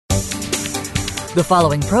The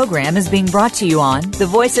following program is being brought to you on the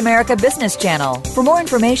Voice America Business Channel. For more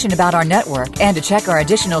information about our network and to check our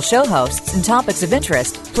additional show hosts and topics of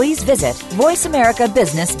interest, please visit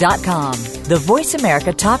voiceamericabusiness.com. The Voice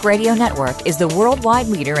America Talk Radio Network is the worldwide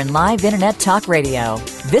leader in live Internet talk radio.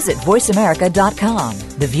 Visit voiceamerica.com.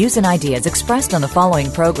 The views and ideas expressed on the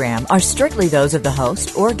following program are strictly those of the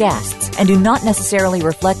host or guests and do not necessarily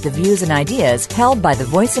reflect the views and ideas held by the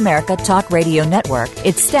Voice America Talk Radio Network,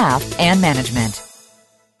 its staff, and management.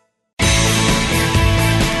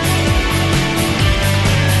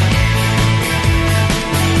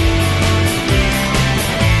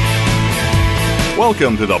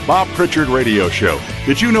 Welcome to the Bob Pritchard Radio Show.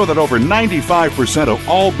 Did you know that over 95% of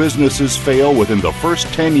all businesses fail within the first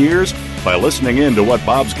 10 years? By listening in to what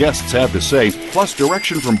Bob's guests have to say, plus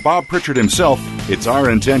direction from Bob Pritchard himself, it's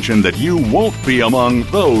our intention that you won't be among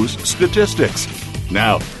those statistics.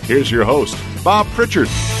 Now, here's your host, Bob Pritchard.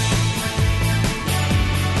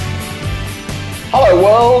 Hello,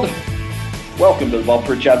 world. Welcome to the Bob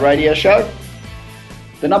Pritchard Radio Show,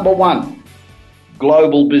 the number one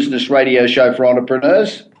global business radio show for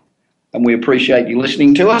entrepreneurs, and we appreciate you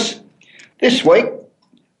listening to us. This week,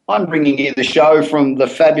 I'm bringing you the show from the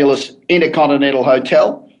fabulous Intercontinental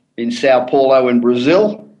Hotel in Sao Paulo in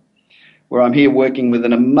Brazil, where I'm here working with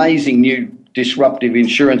an amazing new disruptive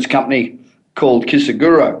insurance company called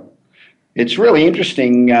Kiseguro. It's really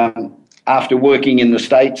interesting after working in the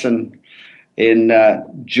States and in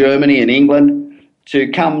Germany and England to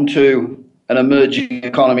come to an emerging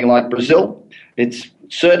economy like Brazil. It's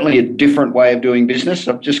certainly a different way of doing business.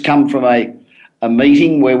 I've just come from a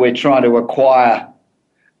meeting where we're trying to acquire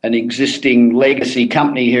an existing legacy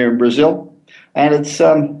company here in Brazil, and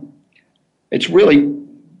it's really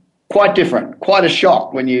quite different, quite a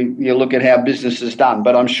shock when you look at how business is done,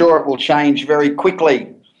 but I'm sure it will change very quickly.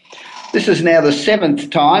 This is now the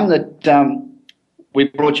seventh time that we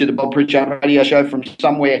brought you the Bob Pritchard Radio Show from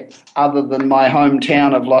somewhere other than my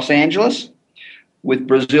hometown of Los Angeles, with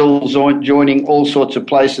Brazil joining all sorts of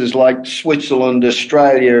places like Switzerland,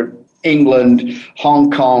 Australia, England,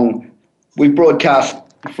 Hong Kong. We broadcast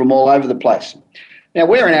from all over the place. Now,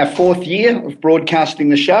 we're in our fourth year of broadcasting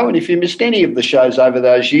the show, and if you missed any of the shows over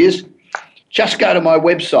those years, just go to my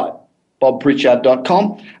website,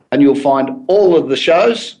 bobpritchard.com, and you'll find all of the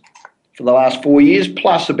shows for the last 4 years,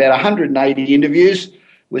 plus about 180 interviews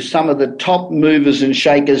with some of the top movers and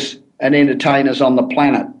shakers and entertainers on the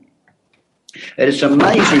planet. It is an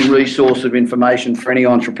amazing resource of information for any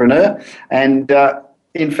entrepreneur and,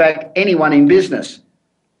 in fact, anyone in business.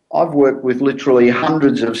 I've worked with literally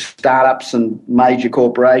hundreds of startups and major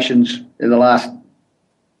corporations in the last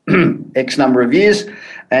X number of years,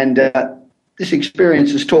 and this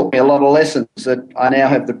experience has taught me a lot of lessons that I now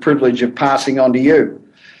have the privilege of passing on to you.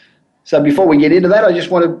 So before we get into that, I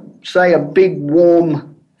just want to say a big,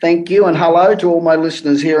 warm thank you and hello to all my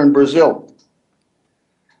listeners here in Brazil.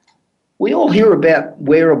 We all hear about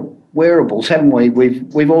wearables, haven't we?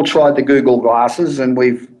 We've all tried the Google glasses, and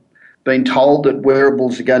we've been told that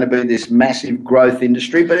wearables are going to be this massive growth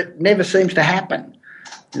industry, but it never seems to happen.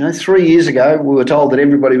 3 years ago, we were told that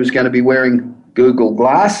everybody was going to be wearing Google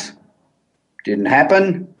Glass. Didn't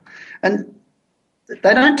happen. And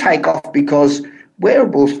they don't take off because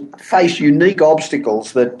wearables face unique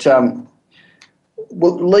obstacles that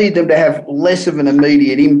will lead them to have less of an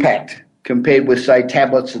immediate impact compared with, say,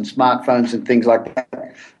 tablets and smartphones and things like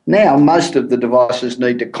that. Now, most of the devices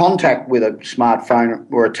need to contact with a smartphone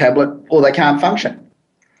or a tablet, or they can't function.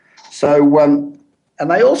 So,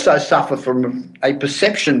 and they also suffer from a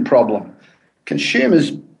perception problem.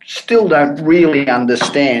 Consumers still don't really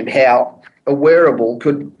understand how a wearable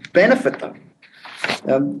could benefit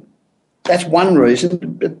them. That's one reason,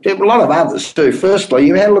 but there are a lot of others too. Firstly,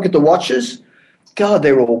 you had a look at the watches. God,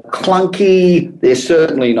 they're all clunky. They're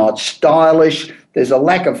certainly not stylish. There's a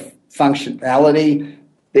lack of functionality.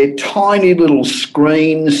 They're tiny little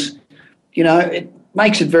screens. It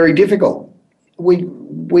makes it very difficult.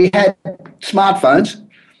 We had smartphones,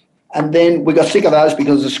 and then we got sick of those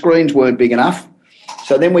because the screens weren't big enough.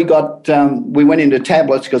 So then we went into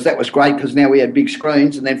tablets because that was great because now we had big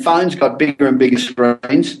screens, and then phones got bigger and bigger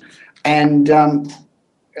screens, and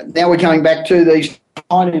now we're coming back to these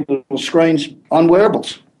tiny little screens on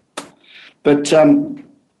wearables. But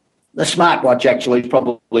the smartwatch actually is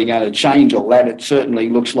probably going to change all that. It certainly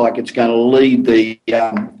looks like it's going to lead the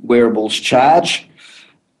wearables charge.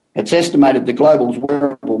 It's estimated the global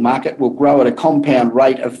wearable market will grow at a compound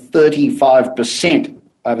rate of 35%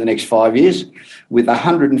 over the next 5 years, with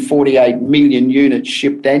 148 million units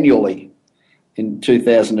shipped annually in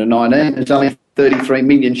 2019. There's only 33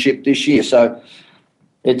 million shipped this year. So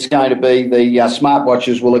it's going to be the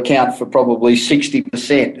smartwatches will account for probably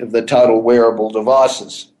 60% of the total wearable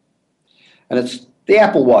devices. And it's the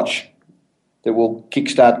Apple Watch that will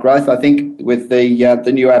kickstart growth. I think with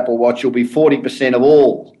the new Apple Watch, will be 40% of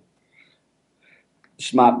all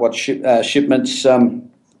smartwatch shipments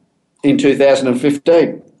in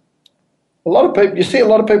 2015. A lot of people, you see a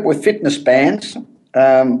lot of people with fitness bands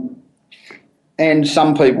and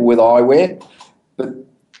some people with eyewear, but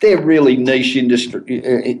they're really niche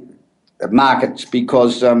industry markets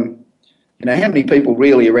because, how many people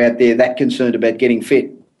really are out there that concerned about getting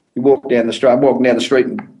fit? You walk down the street, I'm walking down the street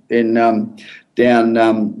down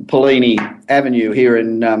Pellini Avenue here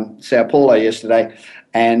in Sao Paulo yesterday,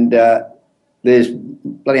 and there's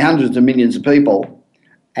bloody hundreds of millions of people,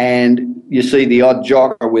 and you see the odd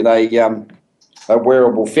jogger with a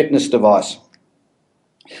wearable fitness device.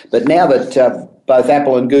 But now that both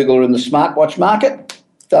Apple and Google are in the smartwatch market,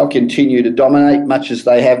 they'll continue to dominate, much as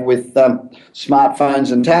they have with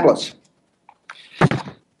smartphones and tablets.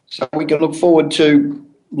 So we can look forward to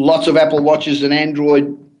lots of Apple Watches and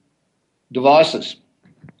Android devices.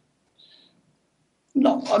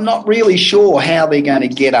 I'm not really sure how they're going to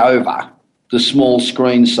get over the small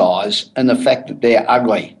screen size and the fact that they're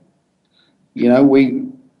ugly.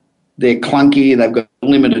 They're clunky, they've got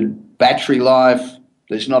limited battery life,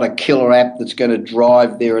 there's not a killer app that's going to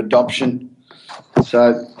drive their adoption.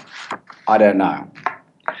 So, I don't know.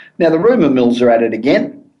 Now, the rumour mills are at it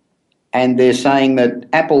again, and they're saying that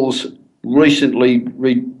Apple's recently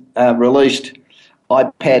released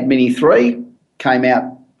iPad Mini 3, came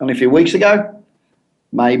out only a few weeks ago,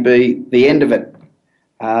 may be the end of it.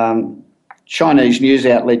 Chinese news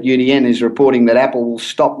outlet UDN is reporting that Apple will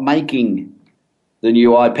stop making the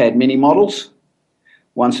new iPad Mini models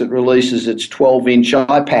once it releases its 12-inch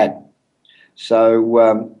iPad.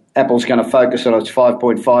 So Apple's going to focus on its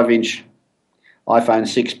 5.5-inch iPhone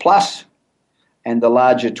 6 Plus and the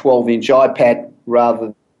larger 12-inch iPad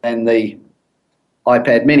rather than the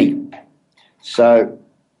iPad Mini. So,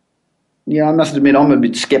 I must admit I'm a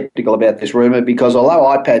bit sceptical about this rumour because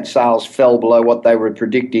although iPad sales fell below what they were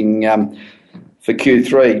predicting for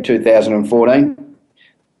Q3 2014,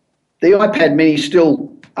 the iPad Mini is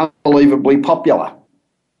still unbelievably popular.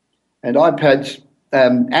 And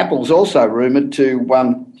Apple's also rumoured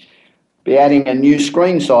to be adding a new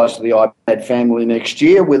screen size to the iPad family next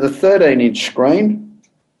year with a 13-inch screen.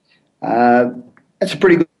 That's a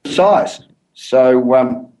pretty good size.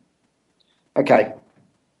 So, okay,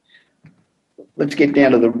 let's get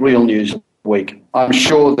down to the real news of the week. I'm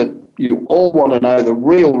sure that you all want to know the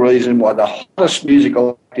real reason why the hottest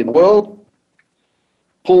musical act in the world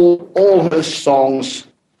pulled all her songs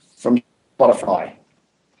from Spotify.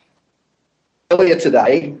 Earlier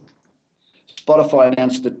today, Spotify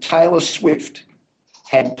announced that Taylor Swift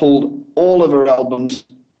had pulled all of her albums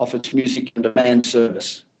off its music on demand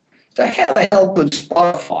service. So how the hell could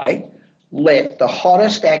Spotify let the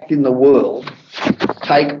hottest act in the world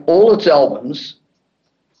take all its albums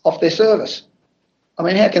off their service? I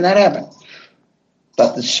mean, how can that happen?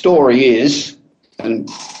 But the story is, and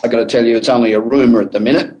I've got to tell you it's only a rumour at the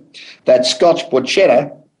minute, that Scott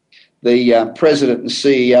Borchetta, the president and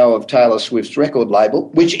CEO of Taylor Swift's record label,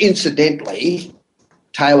 which incidentally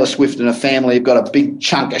Taylor Swift and her family have got a big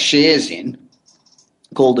chunk of shares in,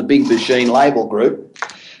 called the Big Machine Label Group,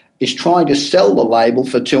 is trying to sell the label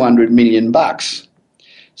for $200 million.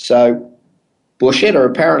 So Borchetta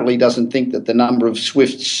apparently doesn't think that the number of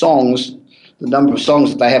songs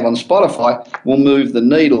that they have on Spotify will move the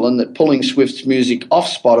needle, and that pulling Swift's music off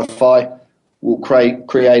Spotify will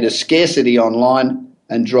create a scarcity online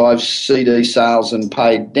and drive CD sales and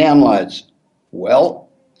paid downloads. Well,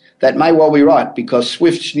 that may well be right, because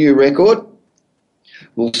Swift's new record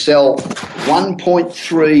will sell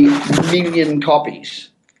 1.3 million copies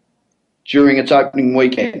during its opening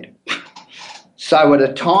weekend. So at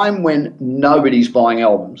a time when nobody's buying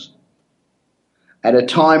albums, at a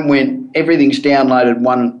time when everything's downloaded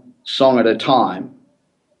one song at a time,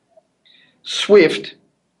 Swift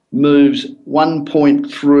moves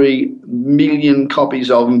 1.3 million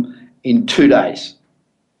copies of them in 2 days.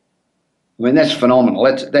 I mean, that's phenomenal.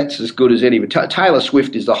 That's as good as any. But Taylor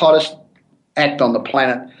Swift is the hottest act on the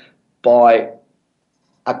planet by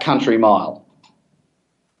a country mile.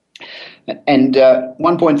 And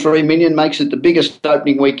 1.3 million makes it the biggest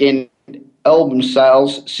opening weekend album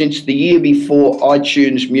sales since the year before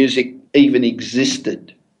iTunes Music even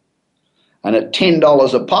existed. And at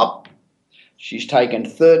 $10 a pop, she's taken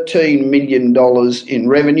 $13 million in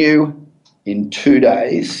revenue in 2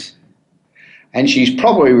 days, and she's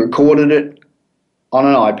probably recorded it on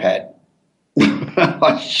an iPad.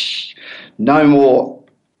 No more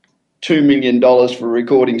 $2 million for a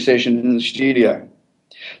recording session in the studio.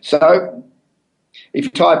 So if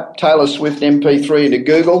you type Taylor Swift MP3 into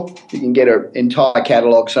Google, you can get her entire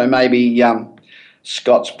catalogue. So maybe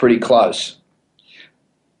Scott's pretty close.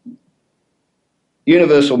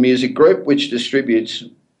 Universal Music Group, which distributes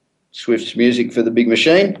Swift's music for the Big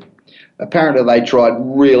Machine, apparently they tried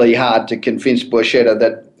really hard to convince Borchetta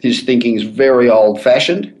that his thinking is very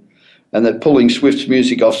old-fashioned and that pulling Swift's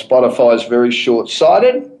music off Spotify is very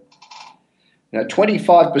short-sighted.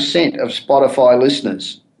 25% of Spotify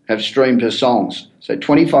listeners have streamed her songs. So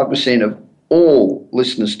 25% of all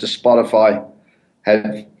listeners to Spotify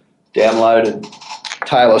have downloaded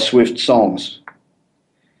Taylor Swift songs.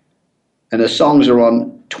 And her songs are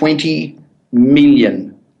on 20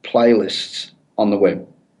 million playlists on the web.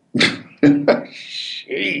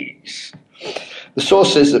 Jeez. The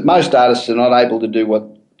source says that most artists are not able to do what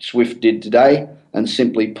Swift did today and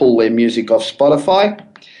simply pull their music off Spotify.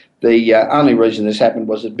 The only reason this happened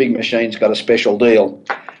was that Big Machine's got a special deal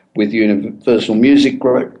with Universal Music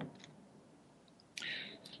Group.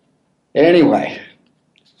 Anyway,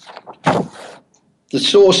 the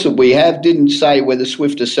source that we have didn't say whether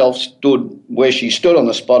Swift herself stood where she stood on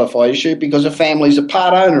the Spotify issue because her family's a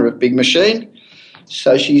part owner of Big Machine.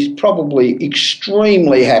 So she's probably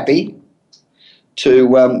extremely happy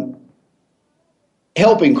to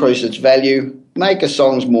help increase its value, make her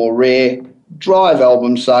songs more rare, drive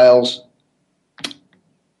album sales.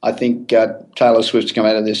 I think Taylor Swift's come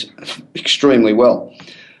out of this extremely well.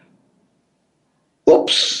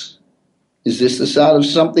 Oops. Is this the start of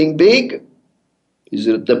something big? Is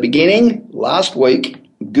it at the beginning? Last week,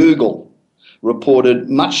 Google reported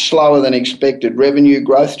much slower than expected revenue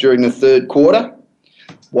growth during the third quarter,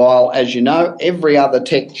 while, as you know, every other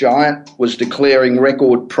tech giant was declaring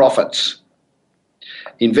record profits.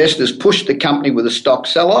 Investors pushed the company with a stock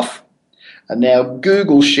sell-off, and now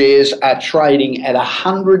Google shares are trading at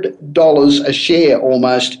 $100 a share,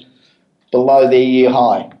 almost below their year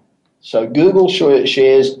high. So Google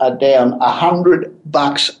shares are down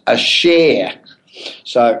 $100 a share.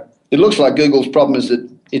 So it looks like Google's problem is that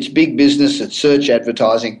its big business, its search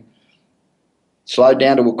advertising, slowed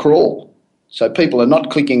down to a crawl. So people are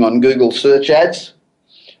not clicking on Google search ads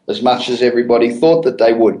as much as everybody thought that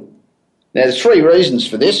they would. Now, there's three reasons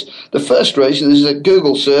for this. The first reason is that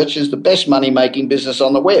Google search is the best money-making business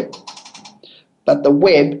on the web. But the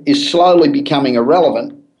web is slowly becoming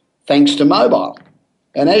irrelevant thanks to mobile.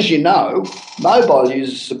 And as you know, mobile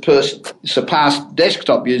users surpassed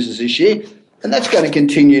desktop users this year, and that's going to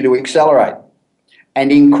continue to accelerate.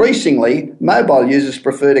 And increasingly, mobile users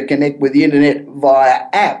prefer to connect with the internet via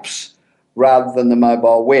apps rather than the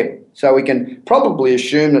mobile web. So we can probably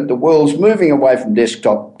assume that the world's moving away from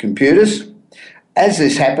desktop computers. As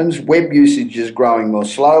this happens, web usage is growing more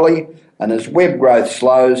slowly, and as web growth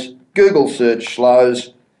slows, Google search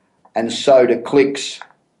slows, and so do clicks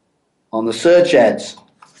on the search ads.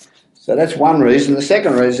 So that's one reason. The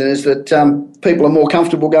second reason is that people are more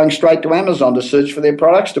comfortable going straight to Amazon to search for their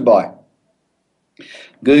products to buy.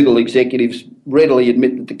 Google executives readily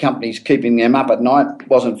admit that the company's keeping them up at night. It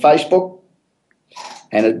wasn't Facebook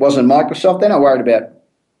and it wasn't Microsoft. They're not worried about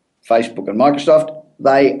Facebook and Microsoft.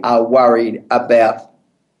 They are worried about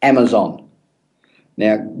Amazon.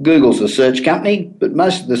 Now, Google's a search company, but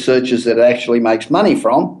most of the searches that it actually makes money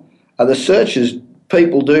from are the searches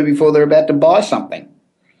people do before they're about to buy something.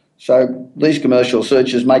 So these commercial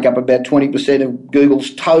searches make up about 20% of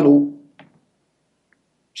Google's total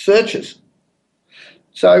searches.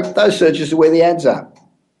 So those searches are where the ads are.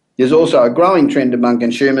 There's also a growing trend among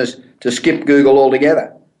consumers to skip Google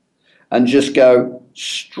altogether and just go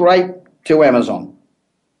straight to Amazon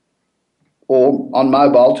or on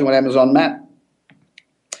mobile to an Amazon map.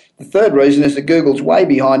 The third reason is that Google's way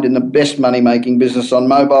behind in the best money-making business on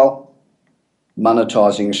mobile,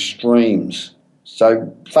 monetizing streams.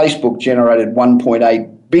 So Facebook generated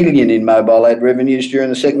 $1.8 billion in mobile ad revenues during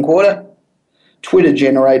the second quarter. Twitter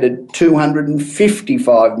generated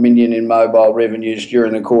 $255 million in mobile revenues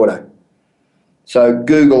during the quarter. So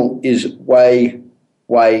Google is way,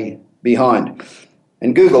 way behind.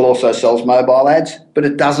 And Google also sells mobile ads, but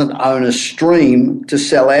it doesn't own a stream to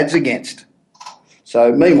sell ads against.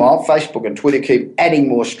 So meanwhile, Facebook and Twitter keep adding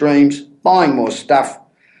more streams, buying more stuff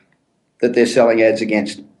that they're selling ads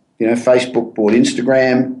against. You know, Facebook bought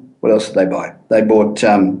Instagram. What else did they buy? They bought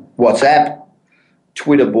WhatsApp.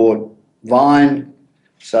 Twitter bought Vine.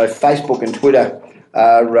 So Facebook and Twitter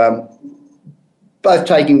are both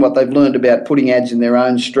taking what they've learned about putting ads in their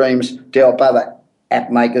own streams to help other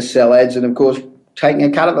app makers sell ads and, of course, taking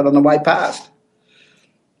a cut of it on the way past.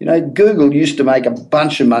 You know, Google used to make a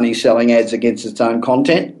bunch of money selling ads against its own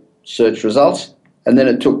content, search results. and then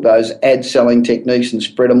it took those ad selling techniques and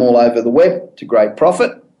spread them all over the web to great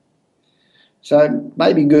profit. So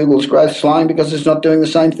maybe Google's growth slowing because it's not doing the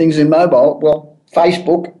same things in mobile. Well,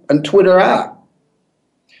 Facebook and Twitter are.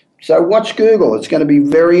 So watch Google. It's going to be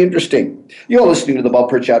very interesting. You're listening to the Bob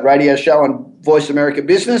Pritchard Radio Show on Voice America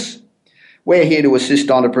Business. We're here to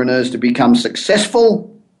assist entrepreneurs to become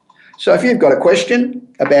successful. So if you've got a question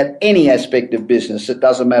about any aspect of business, it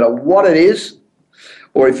doesn't matter what it is,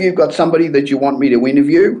 or if you've got somebody that you want me to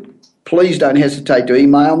interview, please don't hesitate to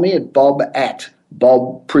email me at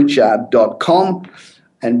bob@bobpritchard.com,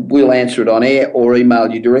 and we'll answer it on air or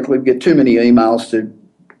email you directly. We get too many emails to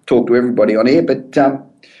talk to everybody on air, but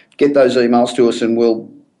get those emails to us and we'll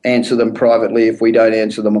answer them privately if we don't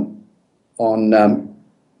answer them on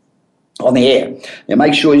the air. Now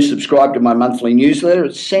make sure you subscribe to my monthly newsletter.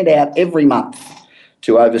 It's sent out every month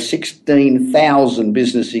to over 16,000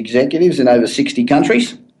 business executives in over 60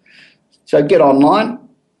 countries. So get online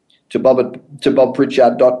to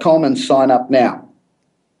bobpritchard.com and sign up now.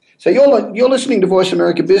 So you're listening to Voice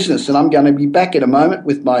America Business, and I'm going to be back in a moment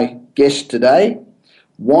with my guest today,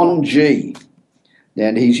 Juan G.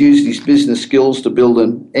 And he's used his business skills to build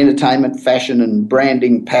an entertainment, fashion and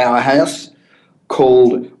branding powerhouse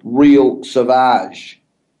called Real Sauvage.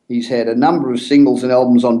 He's had a number of singles and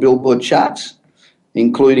albums on Billboard charts,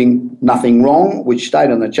 including Nothing Wrong, which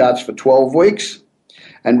stayed on the charts for 12 weeks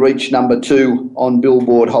and reached number 2 on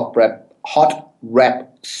Billboard Hot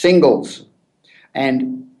Rap Singles.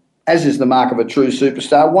 And as is the mark of a true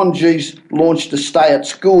superstar, Juan G's launched a Stay at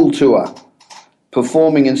School tour,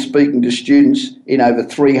 performing and speaking to students in over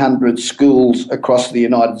 300 schools across the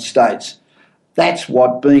United States. That's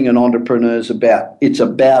what being an entrepreneur is about. It's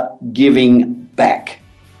about giving back.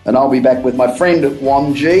 And I'll be back with my friend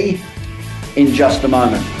Juan G in just a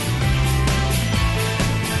moment.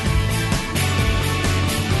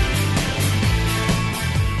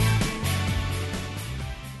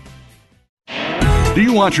 Do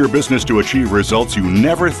you want your business to achieve results you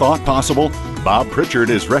never thought possible? Bob Pritchard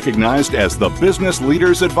is recognized as the Business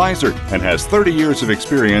Leader's Advisor and has 30 years of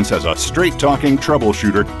experience as a straight-talking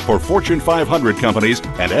troubleshooter for Fortune 500 companies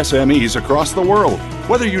and SMEs across the world.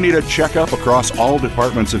 Whether you need a checkup across all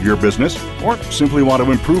departments of your business or simply want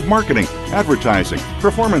to improve marketing, advertising,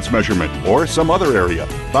 performance measurement, or some other area,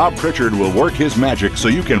 Bob Pritchard will work his magic so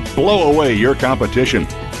you can blow away your competition.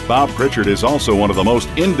 Bob Pritchard is also one of the most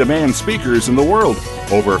in-demand speakers in the world.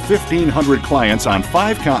 Over 1,500 clients on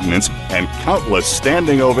 5 continents and countless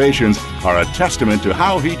standing ovations are a testament to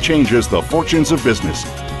how he changes the fortunes of business.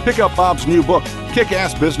 Pick up Bob's new book,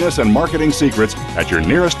 Kick-Ass Business and Marketing Secrets, at your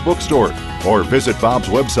nearest bookstore, or visit Bob's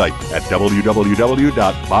website at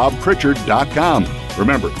www.bobpritchard.com.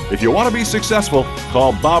 Remember, if you want to be successful,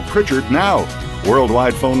 call Bob Pritchard now.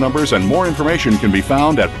 Worldwide phone numbers and more information can be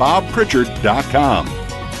found at bobpritchard.com.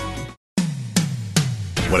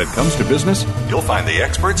 When it comes to business, you'll find the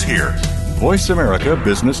experts here. Voice America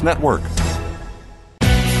Business Network.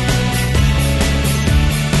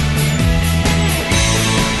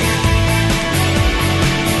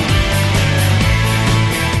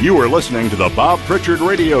 You are listening to the Bob Pritchard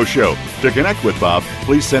Radio Show. To connect with Bob,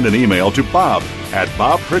 please send an email to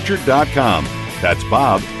bob@bobpritchard.com. That's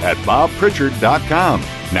bob@bobpritchard.com.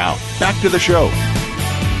 Now, back to the show.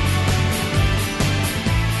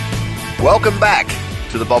 Welcome back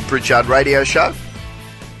to the Bob Pritchard Radio Show.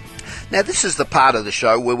 Now, this is the part of the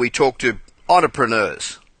show where we talk to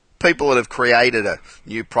entrepreneurs, people that have created a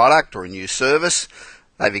new product or a new service.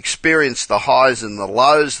 They've experienced the highs and the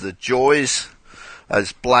lows, the joys,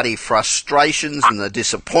 those bloody frustrations and the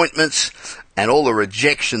disappointments and all the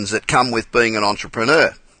rejections that come with being an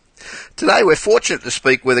entrepreneur. Today, we're fortunate to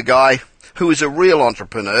speak with a guy who is a real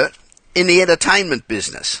entrepreneur in the entertainment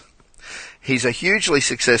business. He's a hugely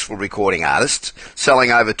successful recording artist,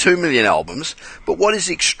 selling over 2 million albums, but what is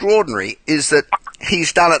extraordinary is that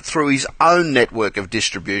he's done it through his own network of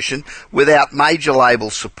distribution without major label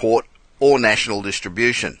support or national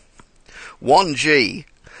distribution. Juan G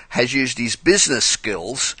has used his business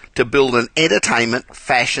skills to build an entertainment,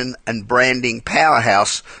 fashion and branding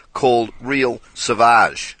powerhouse called Real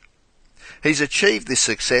Sauvage. He's achieved this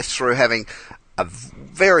success through having a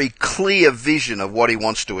very clear vision of what he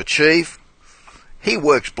wants to achieve. He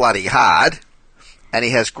works bloody hard, and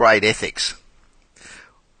he has great ethics.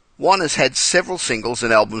 Juan has had several singles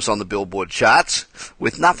and albums on the Billboard charts,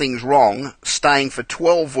 with Nothing's Wrong staying for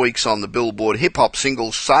 12 weeks on the Billboard hip-hop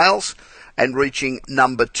singles sales and reaching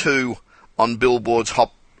number 2 on Billboard's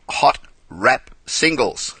hot rap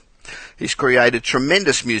singles. He's created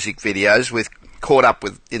tremendous music videos with Caught Up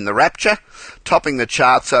With in the Rapture, topping the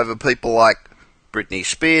charts over people like Britney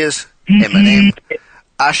Spears, Eminem,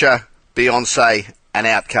 Usher, Beyonce, and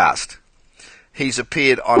Outkast. He's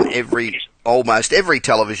appeared on almost every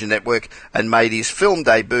television network and made his film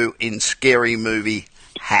debut in scary movie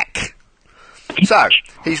Hack. So,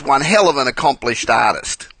 he's one hell of an accomplished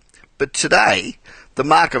artist. But today, the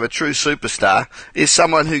mark of a true superstar is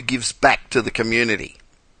someone who gives back to the community.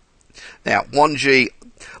 Now, Wanji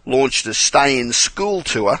launched a stay-in-school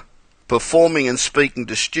tour, performing and speaking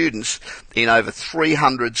to students in over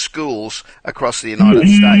 300 schools across the United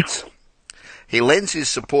States. He lends his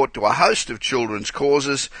support to a host of children's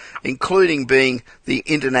causes, including being the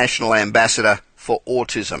International Ambassador for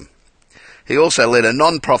Autism. He also led a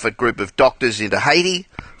non-profit group of doctors into Haiti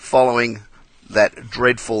following that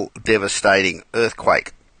dreadful, devastating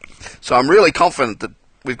earthquake. So I'm really confident that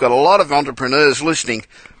we've got a lot of entrepreneurs listening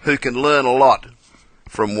who can learn a lot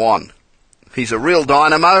from Juan. He's a real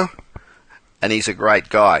dynamo, and he's a great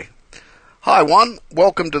guy. Hi, Juan.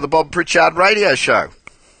 Welcome to the Bob Pritchard Radio Show.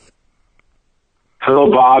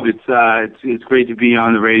 Hello, Bob. It's great to be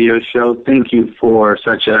on the radio show. Thank you for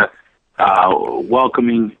such a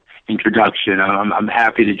welcoming introduction. I'm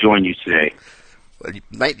happy to join you today. Well,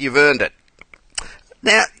 mate, you've earned it.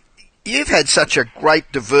 Now, you've had such a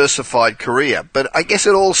great diversified career, but I guess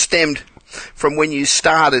it all stemmed from when you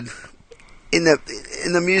started in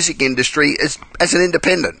the music industry as an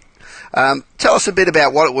independent. Tell us a bit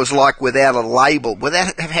about what it was like without a label,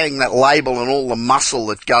 without having that label and all the muscle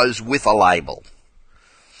that goes with a label.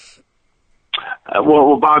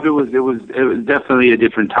 Well, Bob, it was definitely a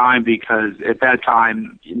different time, because at that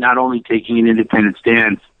time, not only taking an independent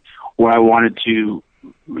stance where I wanted to,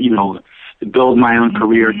 build my own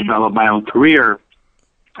career, develop my own career,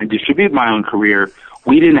 and distribute my own career,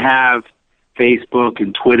 we didn't have Facebook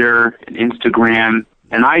and Twitter and Instagram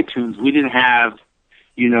and iTunes. We didn't have,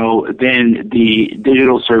 then the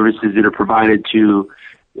digital services that are provided to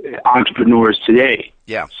entrepreneurs today.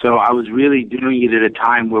 Yeah. So I was really doing it at a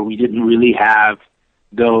time where we didn't really have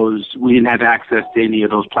we didn't have access to any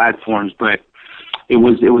of those platforms, but it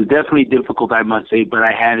was definitely difficult, I must say, but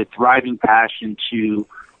I had a thriving passion to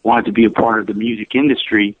want to be a part of the music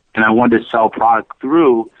industry, and I wanted to sell product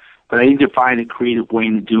through, but I needed to find a creative way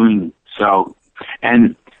in doing so.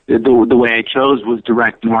 And the way I chose was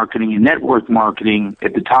direct marketing and network marketing.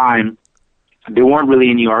 At the time, there weren't really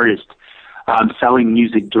any artists selling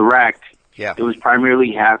music direct. Yeah. It was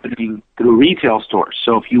primarily happening through retail stores.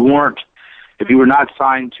 So if you were not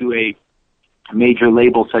signed to a major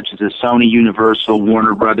label such as a Sony, Universal,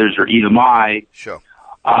 Warner Brothers, or EMI, sure,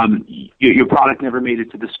 your product never made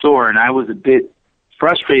it to the store. And I was a bit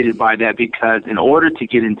frustrated by that, because in order to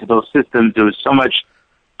get into those systems, there was so much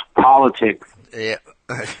politics. Yeah.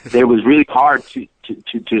 It was really hard to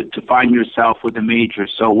find yourself with a major.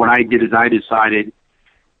 So what I did is I decided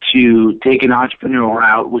to take an entrepreneurial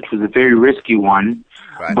route, which was a very risky one,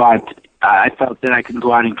 right, but I felt that I could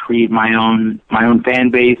go out and create my own fan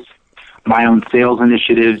base, my own sales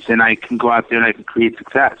initiatives, and I can go out there and I can create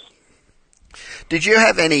success. Did you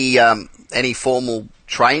have any formal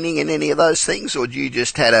training in any of those things, or you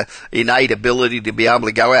just had a innate ability to be able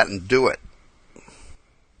to go out and do it?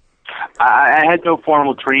 I had no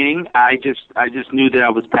formal training. I just knew that I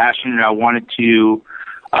was passionate. I wanted to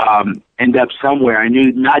end up somewhere. I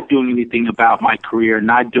knew not doing anything about my career,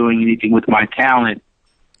 not doing anything with my talent,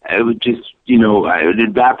 it would just, it would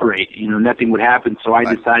evaporate. Nothing would happen. So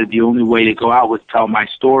I decided the only way to go out was tell my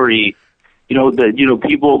story.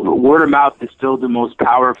 People, word of mouth is still the most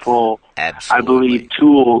powerful, absolutely, I believe,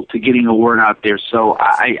 tool to getting a word out there. So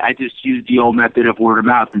I just used the old method of word of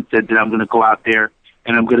mouth and said that I'm going to go out there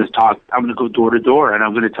and I'm going to go door to door, and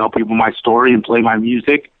I'm going to tell people my story and play my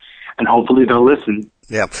music, and hopefully they'll listen.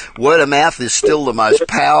 Yeah, word of mouth is still the most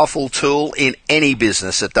powerful tool in any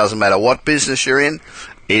business. It doesn't matter what business you're in.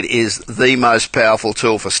 It is the most powerful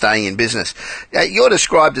tool for staying in business. You're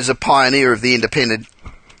described as a pioneer of the independent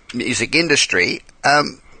music industry. How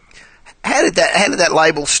did that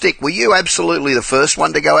label stick? Were you absolutely the first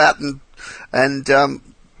one to go out and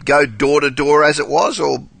go door to door as it was,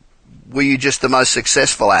 or were you just the most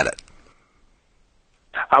successful at it?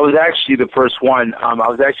 I was actually the first one. I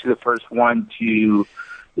was actually the first one to,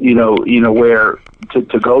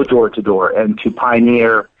 to go door to door and to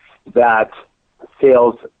pioneer that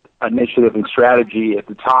sales initiative and strategy. At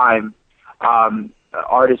the time,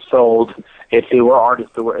 artists sold, if they were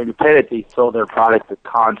artists that were independent, they sold their product at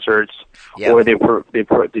concerts, yep, or they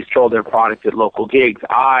sold their product at local gigs.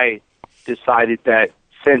 I decided that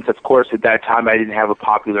since, of course, at that time I didn't have a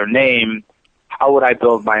popular name, how would I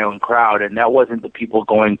build my own crowd? And that wasn't the people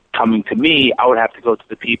coming to me. I would have to go to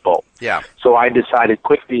the people. Yeah. So I decided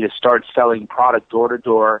quickly to start selling product door to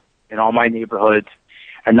door in all my neighborhoods.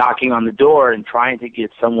 and knocking on the door and trying to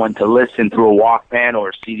get someone to listen through a Walkman or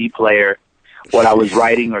a CD player what I was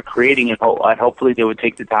writing or creating, and hopefully they would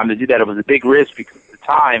take the time to do that. It was a big risk because at the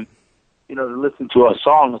time, to listen to a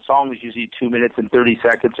song is usually 2 minutes and 30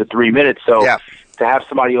 seconds or 3 minutes. So to have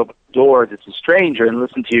somebody open the door that's a stranger and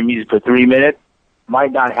listen to your music for 3 minutes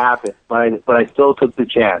might not happen, but I still took the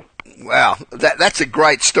chance. Wow, that's a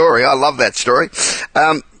great story. I love that story.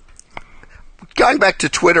 Going back to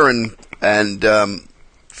Twitter and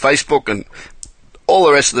Facebook and all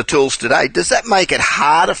the rest of the tools today, does that make it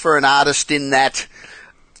harder for an artist in that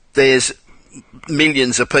there's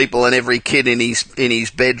millions of people and every kid in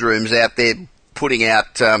his bedrooms out there putting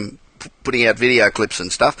out video clips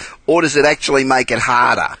and stuff, or does it actually make it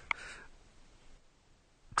harder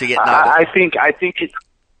to get noticed? I think it's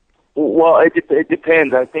it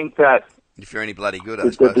depends. I think that if you're any bloody good, I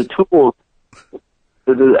suppose the tools.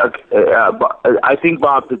 I think,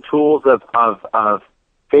 Bob, the tools of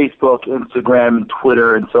Facebook, Instagram,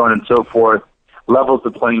 Twitter, and so on and so forth levels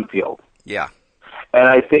the playing field. Yeah. And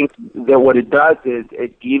I think that what it does is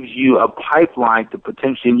it gives you a pipeline to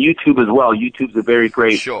potentially, and YouTube as well. YouTube's a very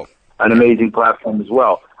great, an amazing platform as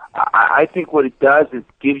well. I think what it does is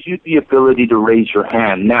gives you the ability to raise your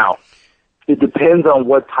hand. Now, it depends on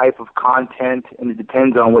what type of content, and it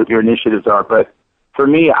depends on what your initiatives are. But for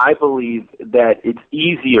me, I believe that it's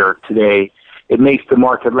easier today. It makes the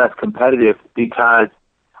market less competitive because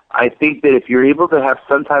I think that if you're able to have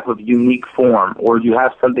some type of unique form or you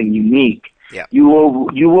have something unique, you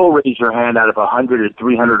will raise your hand out of 100 or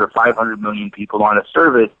 300 or 500 million people on a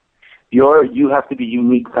service. You have to be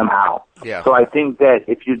unique somehow. Yeah. So I think that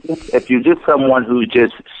if you're just someone who's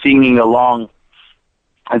just singing along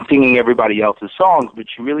and singing everybody else's songs, but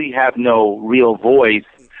you really have no real voice,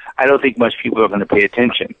 I don't think much people are going to pay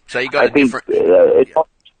attention. So you got it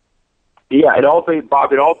all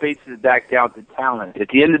bases back down to talent. At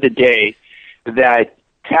the end of the day, that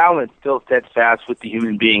talent still sets fast with the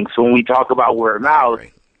human being. So when we talk about word of mouth,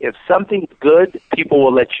 if something's good, people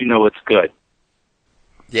will let you know it's good.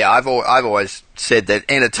 Yeah, I've always said that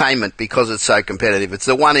entertainment, because it's so competitive, it's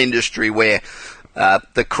the one industry where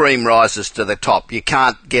the cream rises to the top. You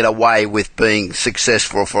can't get away with being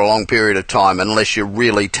successful for a long period of time unless you're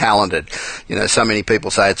really talented. So many people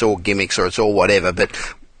say it's all gimmicks or it's all whatever, but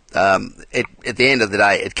at the end of the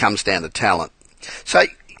day, it comes down to talent. So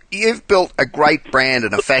you've built a great brand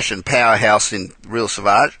and a fashion powerhouse in Real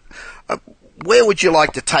Savage. Where would you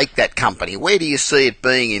like to take that company? Where do you see it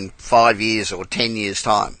being in 5 years or 10 years'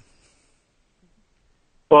 time?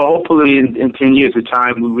 Well, hopefully in 10 years' of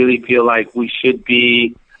time, we really feel like we should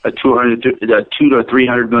be a $200 to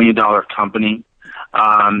 $300 million company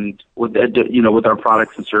with our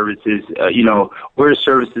products and services. We're a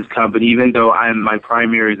services company, even though my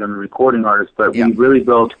primary is I'm a recording artist, but we really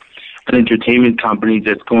built an entertainment company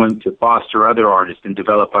that's going to foster other artists and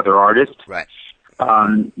develop other artists. Right.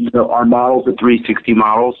 Our model's a 360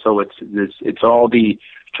 model, so it's all the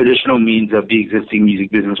traditional means of the existing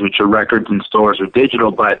music business, which are records and stores or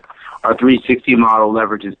digital, but our 360 model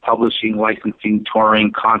leverages publishing, licensing,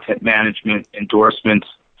 touring, content management, endorsements,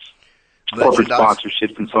 corporate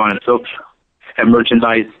sponsorships, and so on and so forth, and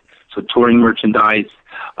merchandise, so touring merchandise,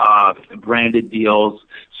 branded deals.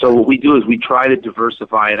 So what we do is we try to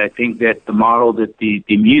diversify it. I think that the model that the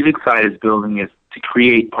music side is building is to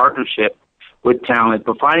create partnership with talent,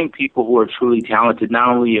 but finding people who are truly talented, not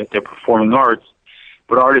only at their performing arts,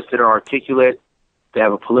 but artists that are articulate, they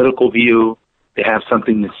have a political view, they have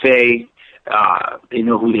something to say, they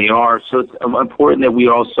know who they are. So it's important that we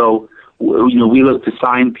also, we look to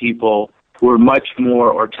sign people who are much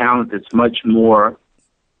more, or talent that's much more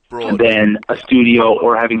broad than a studio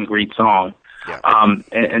or having a great song. Yeah.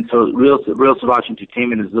 And so Real Savage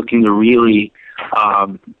Entertainment is looking to really,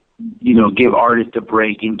 give artists a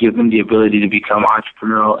break and give them the ability to become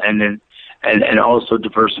entrepreneurial and also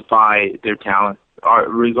diversify their talent.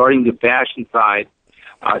 Regarding the fashion side,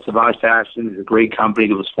 Savage Fashion is a great company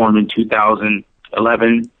that was formed in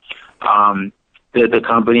 2011. The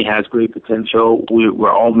company has great potential.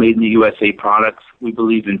 We're all made in the USA products. We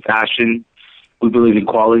believe in fashion. We believe in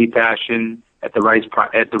quality fashion at the right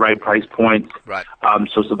price points. Right.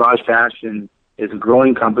 So Savage Fashion is a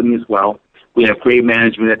growing company as well. We have great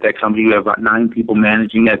management at that company. We have about 9 people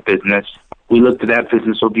managing that business. We look to that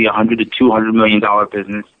business will be $100 to $200 million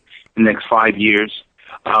business in the next 5 years.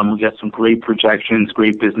 We got some great projections,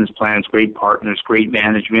 great business plans, great partners, great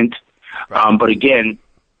management. Right. But again,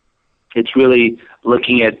 it's really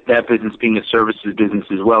looking at that business being a services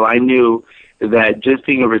business as well. I knew that just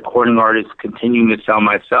being a recording artist, continuing to sell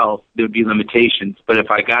myself, there would be limitations. But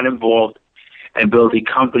if I got involved and built a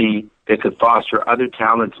company that could foster other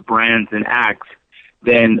talents, brands, and acts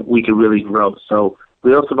then we could really grow. So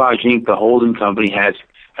Real Sauvage Inc., the holding company, has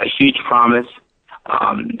a huge promise.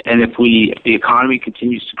 And if the economy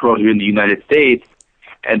continues to grow here in the United States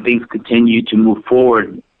and things continue to move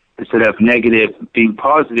forward, instead of negative being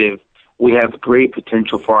positive, we have great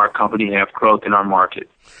potential for our company to have growth in our market.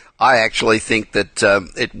 I actually think that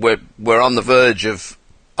we're on the verge of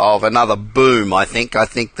another boom. I think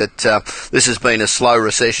that this has been a slow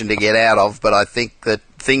recession to get out of, but I think that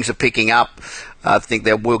things are picking up. I think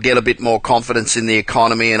that we'll get a bit more confidence in the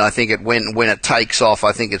economy, and I think when it takes off,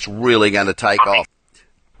 I think it's really going to take off.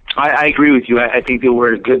 I agree with you. I think that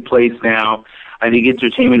we're at a good place now. I think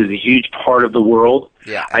entertainment is a huge part of the world.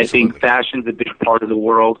 Yeah, I think fashion's a big part of the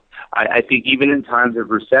world. I think even in times of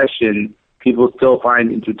recession, people still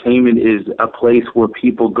find entertainment is a place where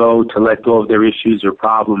people go to let go of their issues or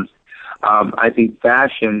problems. I think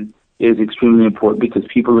fashion is extremely important because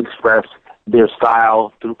people express their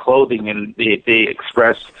style through clothing, and they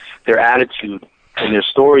express their attitude and their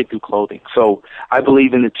story through clothing. So I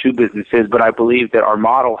believe in the two businesses, but I believe that our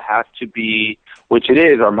model has to be, which it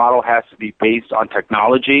is, our model has to be based on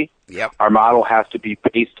technology. Yep. Our model has to be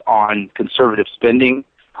based on conservative spending.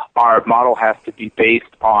 Our model has to be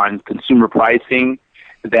based on consumer pricing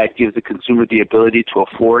that gives the consumer the ability to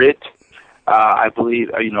afford it. I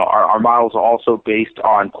believe, our models are also based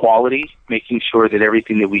on quality, making sure that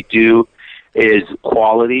everything that we do is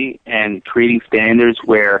quality and creating standards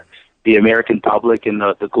where the American public and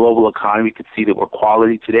the global economy could see that we're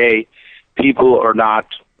quality today. People are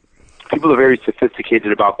very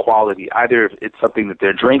sophisticated about quality. Either it's something that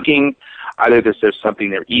they're drinking, either there's something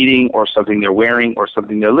they're eating, or something they're wearing, or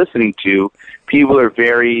something they're listening to. People are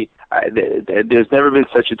there's never been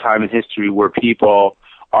such a time in history where people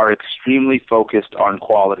are extremely focused on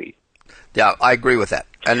quality. Yeah, I agree with that.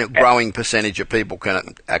 And a growing percentage of people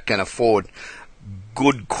can afford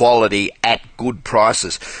good quality at good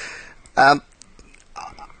prices.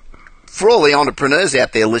 For all the entrepreneurs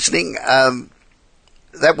out there listening,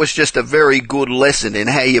 that was just a very good lesson in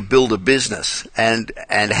how you build a business and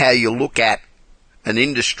how you look at an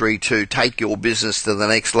industry to take your business to the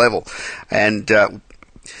next level. And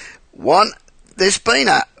there's been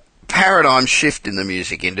a paradigm shift in the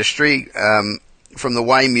music industry, from the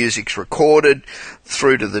way music's recorded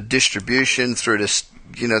through to the distribution, through to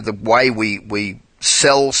the way we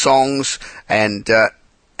sell songs. And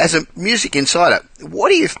as a music insider, what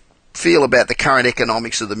do you feel about the current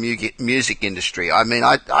economics of the music industry? I mean,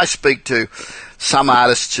 I speak to some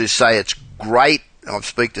artists who say it's great. I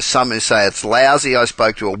speak to some who say it's lousy. I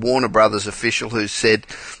spoke to a Warner Brothers official who said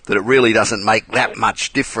that it really doesn't make that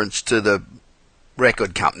much difference to the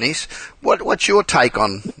record companies. What's your take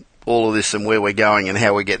on all of this and where we're going and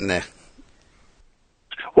how we're getting there?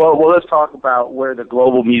 Well, let's talk about where the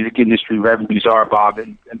global music industry revenues are, Bob.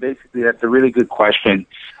 And basically, that's a really good question.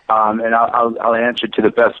 And I'll answer to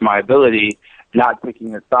the best of my ability, not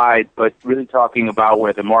picking a side, but really talking about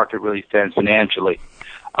where the market really stands financially.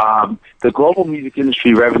 The global music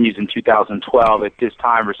industry revenues in 2012 at this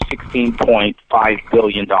time are $16.5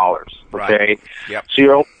 billion. Okay, right. Yep.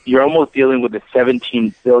 So you're almost dealing with a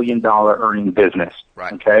 $17 billion earning business.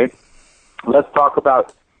 Right. Okay, let's talk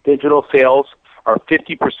about digital sales are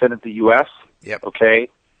 50% of the U.S. Yep. Okay,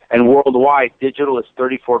 and worldwide, digital is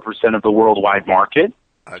 34% of the worldwide market.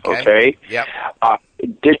 Okay. Yep.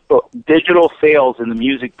 Digital sales in the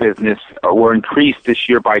music business were increased this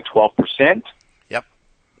year by 12%. Yep.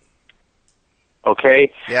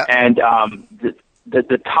 Okay. Yeah. And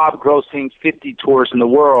the top grossing 50 tours in the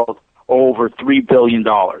world are over $3 billion.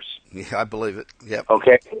 Yeah, I believe it. Yep.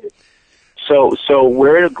 Okay. So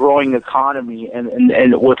we're in a growing economy,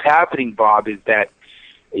 and what's happening, Bob, is that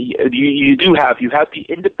you have the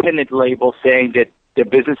independent label saying that their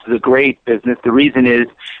business is a great business. The reason is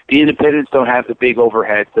the independents don't have the big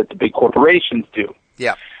overheads that the big corporations do.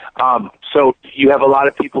 Yeah. So you have a lot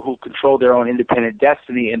of people who control their own independent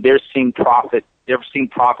destiny, and they're seeing profit. They're seeing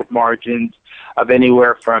profit margins of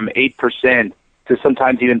anywhere from 8% to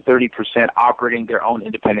sometimes even 30% operating their own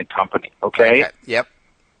independent company. Okay. Yep.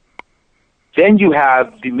 Then you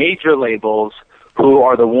have the major labels who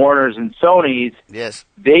are the Warners and Sonys. Yes.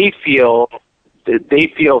 They feel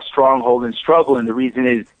stronghold and struggle, and the reason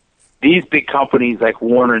is these big companies like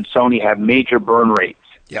Warner and Sony have major burn rates.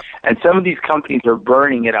 Yep. And some of these companies are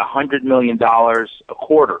burning at $100 million a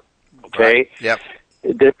quarter. Okay. Right. Yep.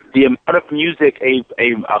 The amount of music a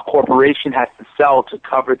corporation has to sell to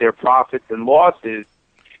cover their profits and losses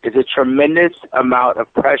is a tremendous amount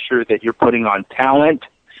of pressure that you're putting on talent,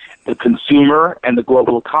 the consumer, and the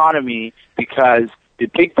global economy, because the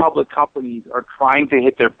big public companies are trying to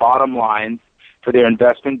hit their bottom lines for their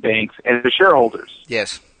investment banks and their shareholders.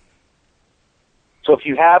 Yes. So if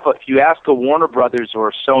you ask a Warner Brothers or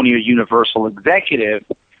a Sony or Universal executive,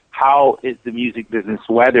 how is the music business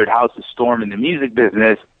weathered? How's the storm in the music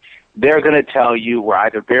business? They're going to tell you we're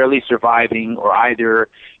either barely surviving or either,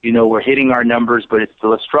 we're hitting our numbers, but it's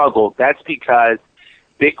still a struggle. That's because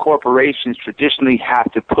big corporations traditionally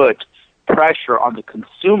have to put pressure on the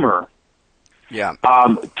consumer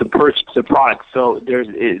to purchase a product. So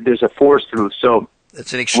there's a force through. So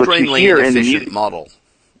it's an extremely inefficient model.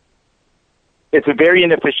 It's a very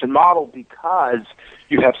inefficient model because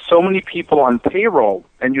you have so many people on payroll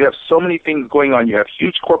and you have so many things going on. You have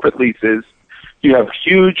huge corporate leases. You have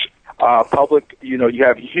huge public, you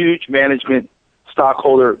have huge management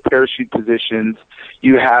stockholder parachute positions.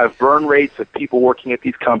 You have burn rates of people working at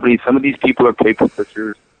these companies. Some of these people are paper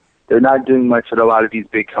pushers. They're not doing much at a lot of these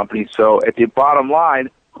big companies. So at the bottom line,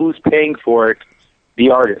 who's paying for it? The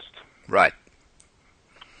artist. Right.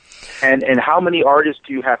 And how many artists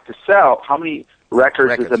do you have to sell? How many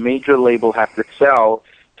records does a major label have to sell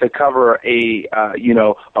to cover a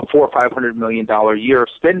 $400 or $500 million a year of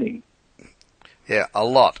spending? Yeah, a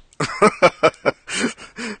lot.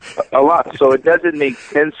 A lot. So it doesn't make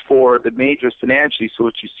sense for the majors financially. So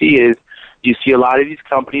what you see is you see a lot of these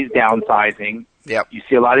companies downsizing. Yep. You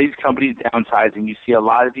see a lot of these companies downsizing. You see a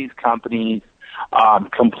lot of these companies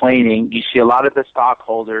complaining. You see a lot of the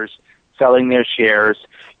stockholders selling their shares.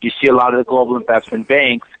 You see a lot of the global investment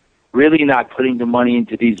banks really not putting the money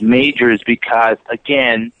into these majors because,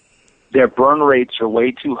 again, their burn rates are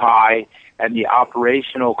way too high and the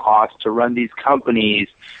operational costs to run these companies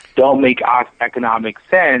don't make economic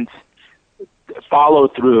sense. Follow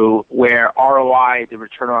through where ROI, the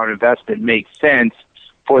return on investment, makes sense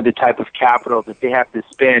for the type of capital that they have to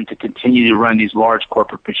spend to continue to run these large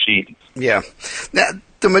corporate machines. Yeah. Now,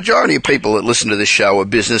 the majority of people that listen to this show are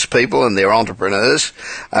business people and they're entrepreneurs.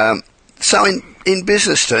 So in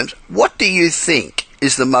business terms, what do you think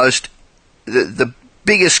is the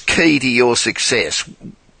biggest key to your success?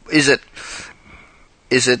 Is it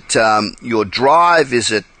your drive?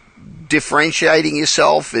 Is it differentiating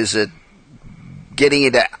yourself? Is it getting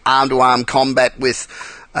into arm-to-arm combat with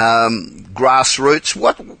grassroots?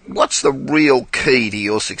 What's the real key to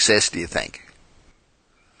your success, do you think?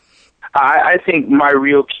 I think my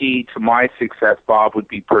real key to my success, Bob, would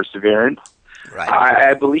be perseverance. Right.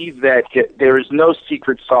 I believe that there is no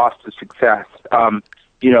secret sauce to success.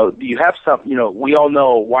 You have some, we all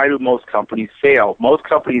know, why do most companies fail? Most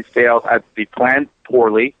companies fail as they plan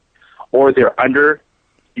poorly, or they're under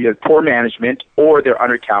poor management, or they're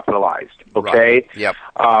undercapitalized. Okay. Right. Yep.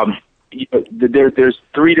 There's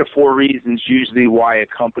 3 to 4 reasons usually why a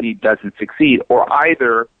company doesn't succeed, or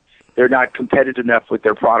either they're not competitive enough with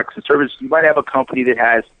their products and services. You might have a company that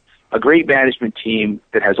has a great management team,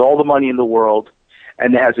 that has all the money in the world,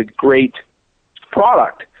 and that has a great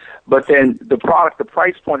product. But then the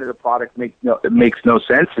price point of the product makes no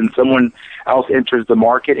sense, and someone else enters the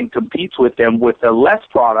market and competes with them with a less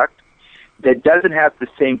product that doesn't have the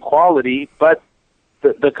same quality, but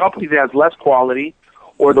the company that has less quality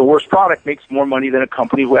or the worst product makes more money than a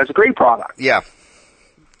company who has a great product. Yeah.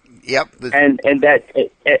 Yep. And that's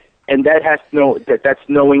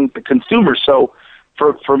knowing the consumer. So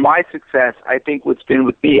for my success, I think what's been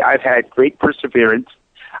with me, I've had great perseverance.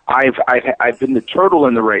 I've been the turtle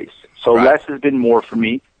in the race, so right. Less has been more for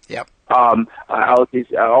me. Yep. I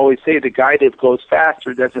always say the guy that goes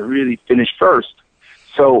faster doesn't really finish first.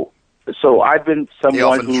 So I've been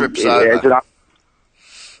someone who trips over.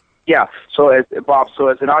 So as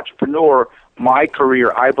an entrepreneur, I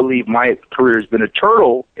believe my career has been a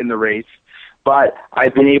turtle in the race, but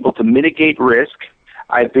I've been able to mitigate risk.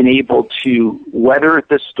 I've been able to weather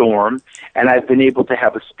the storm, and I've been able to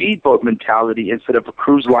have a speedboat mentality instead of a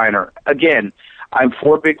cruise liner. Again, I'm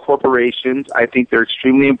for big corporations. I think they're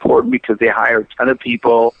extremely important because they hire a ton of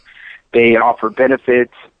people. They offer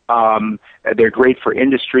benefits. They're great for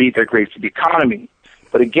industry. They're great for the economy.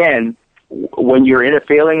 But again, when you're in a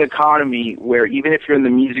failing economy where even if you're in the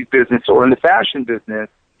music business or in the fashion business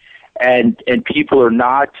and people are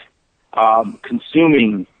not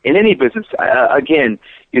consuming in any business. The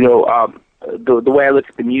way I look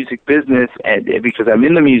at the music business, and because I'm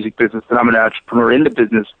in the music business and I'm an entrepreneur in the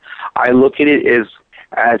business, I look at it as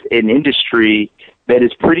an industry that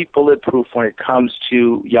is pretty bulletproof when it comes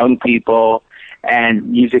to young people and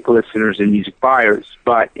music listeners and music buyers.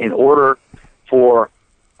 But in order for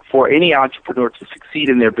any entrepreneur to succeed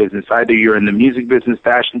in their business, either you're in the music business,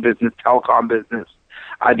 fashion business, telecom business,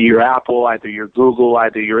 either you're Apple, either you're Google,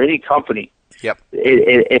 either you're any company. Yep.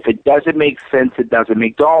 If it doesn't make sense, it doesn't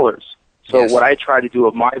make dollars. So Yes. What I try to do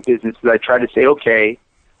with my business is I try to say, okay,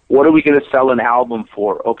 What are we going to sell an album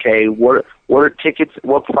for? Okay, what are tickets?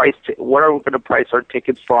 What are we going to price our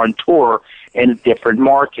tickets for on tour in different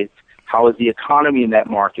markets? How is the economy in that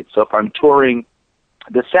market? So if I'm touring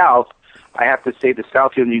the South, I have to say the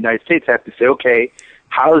South here in the United States. I have to say, okay,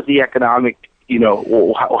 how is the economic,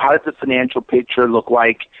 how does the financial picture look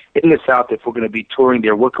like in the South if we're going to be touring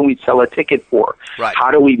there? What can we sell a ticket for? Right.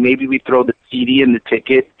 How do maybe we throw the CD in the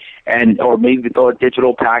ticket, or maybe we throw a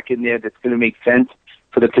digital pack in there that's going to make sense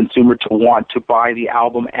for the consumer to want to buy the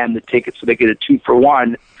album and the ticket, so they get a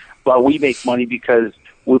 2-for-1, but we make money because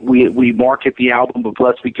we market the album, but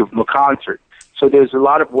plus we give them a concert. So there's a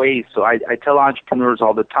lot of ways. So I tell entrepreneurs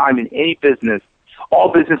all the time, in any business,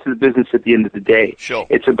 all business is business at the end of the day. Sure.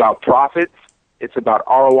 It's about profits, it's about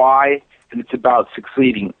ROI, and it's about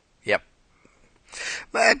succeeding. Yep.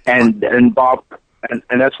 And Bob, and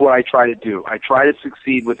that's what I try to do. I try to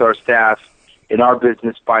succeed with our staff in our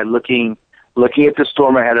business by looking at the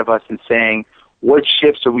storm ahead of us and saying, what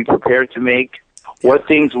shifts are we prepared to make? What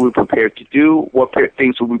things are we prepared to do? What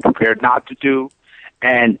things are we prepared not to do?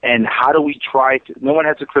 And how do we try to, no one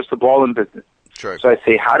has a crystal ball in business. True. So I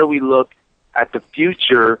say, how do we look at the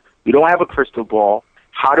future? We don't have a crystal ball.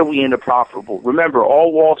 How do we end up profitable? Remember,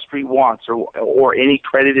 all Wall Street wants, or any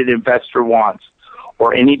credited investor wants,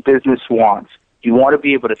 or any business wants, you want to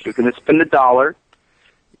be able to, if you're going to spend $1,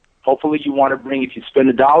 hopefully you want to if you spend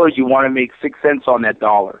 $1, you want to make 6 cents on that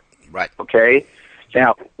dollar. Right. Okay?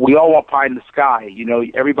 Now, we all want pie in the sky.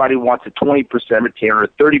 Everybody wants a 20% return or a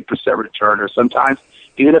 30% return or sometimes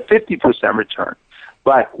even a 50% return.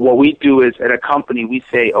 But what we do is, at a company, we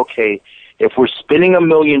say, okay, if we're spending $1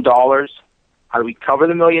 million, how do we cover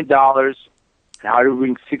the $1 million? And how do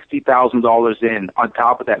we bring $60,000 in on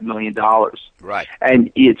top of that $1 million? Right. And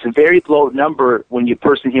it's a very low number when your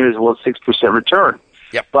person hears, 6% return.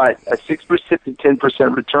 Yep. But a 6% to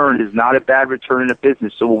 10% return is not a bad return in a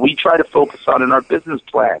business. So what we try to focus on in our business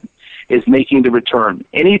plan is making the return.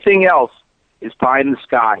 Anything else is pie in the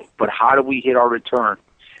sky, but how do we hit our return?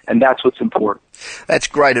 And that's what's important. That's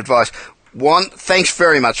great advice. Juan, thanks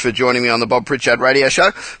very much for joining me on the Bob Pritchard Radio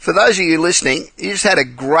Show. For those of you listening, you just had a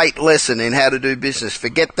great lesson in how to do business.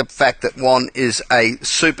 Forget the fact that Juan is a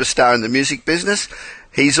superstar in the music business.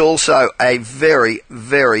 He's also a very,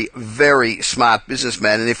 very, very smart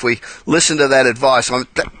businessman. And if we listen to that advice,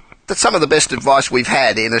 that's some of the best advice we've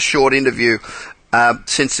had in a short interview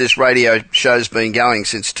since this radio show's been going,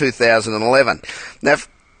 since 2011. Now,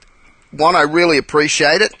 Juan, I really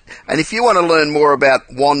appreciate it. And if you want to learn more about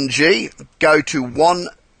Juan G, go to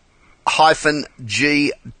won-g.com.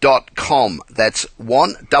 That's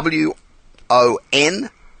Juan, WON-.com.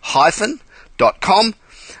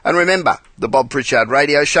 And remember, the Bob Pritchard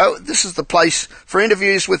Radio Show, this is the place for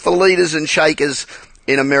interviews with the leaders and shakers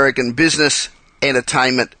in American business,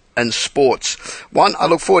 entertainment and sports. Juan, I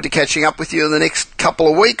look forward to catching up with you in the next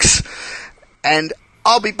couple of weeks. And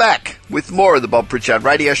I'll be back with more of the Bob Pritchard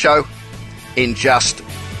Radio Show in just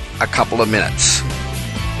a couple of minutes.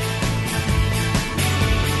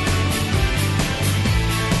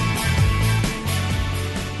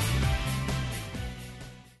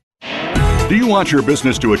 Do you want your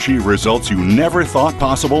business to achieve results you never thought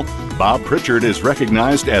possible? Bob Pritchard is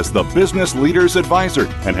recognized as the Business Leader's Advisor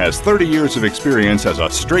and has 30 years of experience as a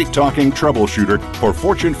straight-talking troubleshooter for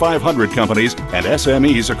Fortune 500 companies and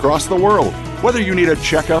SMEs across the world. Whether you need a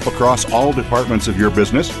checkup across all departments of your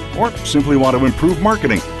business or simply want to improve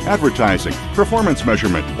marketing, advertising, performance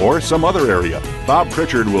measurement, or some other area, Bob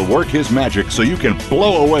Pritchard will work his magic so you can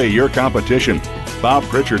blow away your competition. Bob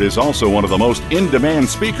Pritchard is also one of the most in-demand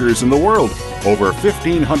speakers in the world. Over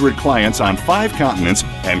 1,500 clients on 5 continents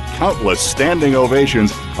and countless standing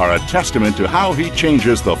ovations are a testament to how he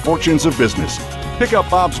changes the fortunes of business. Pick up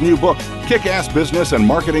Bob's new book, Kick-Ass Business and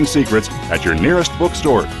Marketing Secrets, at your nearest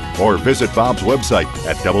bookstore, or visit Bob's website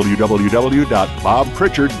at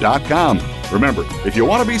www.bobpritchard.com. Remember, if you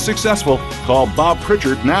want to be successful, call Bob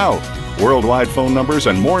Pritchard now. Worldwide phone numbers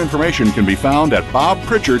and more information can be found at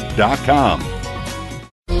bobpritchard.com.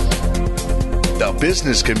 The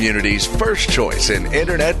business community's first choice in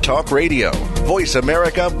Internet Talk Radio. Voice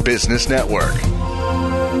America Business Network.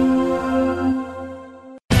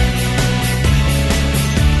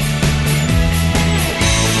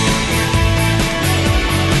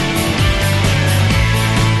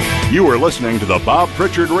 You are listening to the Bob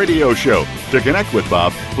Pritchard Radio Show. To connect with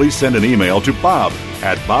Bob, please send an email to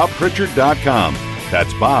bob@bobpritchard.com.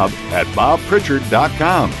 That's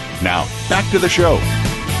bob@bobpritchard.com. Now, back to the show.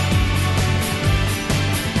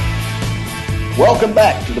 Welcome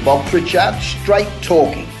back to the Bob Pritchard Straight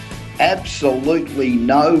Talking. Absolutely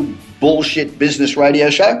no bullshit business radio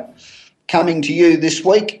show. Coming to you this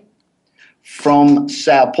week from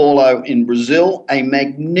Sao Paulo in Brazil. A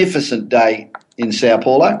magnificent day in Sao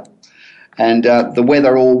Paulo. And the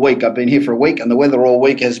weather all week, I've been here for a week, and the weather all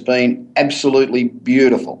week has been absolutely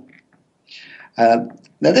beautiful. Now,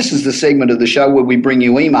 this is the segment of the show where we bring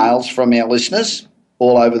you emails from our listeners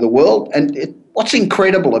all over the world. And what's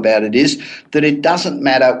incredible about it is that it doesn't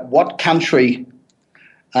matter what country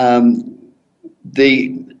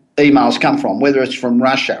the emails come from, whether it's from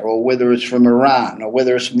Russia or whether it's from Iran or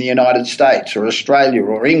whether it's from the United States or Australia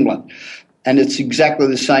or England. And it's exactly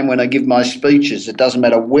the same when I give my speeches. It doesn't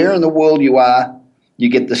matter where in the world you are, you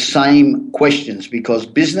get the same questions, because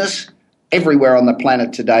business everywhere on the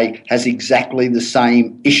planet today has exactly the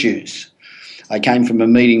same issues. I came from a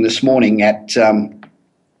meeting this morning at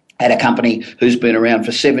a company who's been around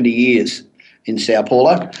for 70 years in Sao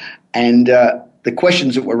Paulo, and the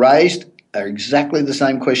questions that were raised are exactly the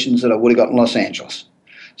same questions that I would have got in Los Angeles.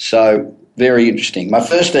 So very interesting. My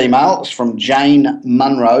first email is from Jane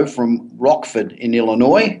Munro from Rockford in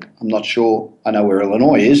Illinois. I'm not sure, I know where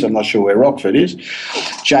Illinois is, I'm not sure where Rockford is.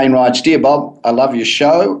 Jane writes, "Dear Bob, I love your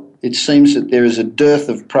show. It seems that there is a dearth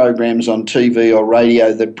of programs on TV or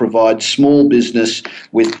radio that provide small business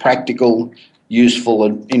with practical, useful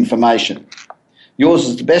information. Yours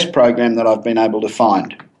is the best program that I've been able to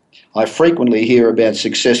find. I frequently hear about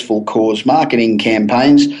successful cause marketing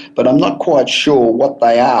campaigns, but I'm not quite sure what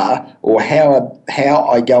they are or how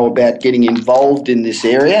I go about getting involved in this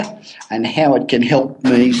area and how it can help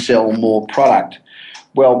me sell more product."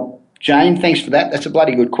 Well, Jane, thanks for that. That's a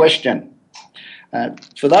bloody good question.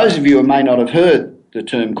 For those of you who may not have heard the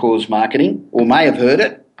term cause marketing, or may have heard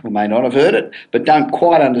it, or may not have heard it, but don't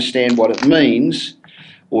quite understand what it means,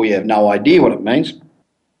 or you have no idea what it means,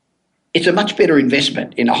 it's a much better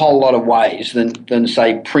investment in a whole lot of ways than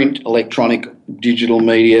say, print, electronic, digital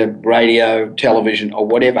media, radio, television, or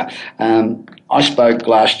whatever. I spoke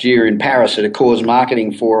last year in Paris at a cause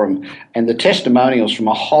marketing forum, and the testimonials from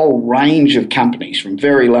a whole range of companies, from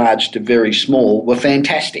very large to very small, were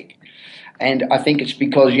fantastic. And I think it's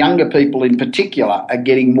because younger people in particular are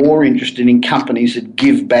getting more interested in companies that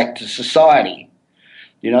give back to society.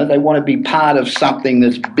 You know, they want to be part of something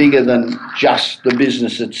that's bigger than just the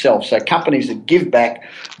business itself. So companies that give back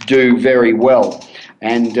do very well.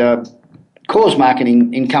 And cause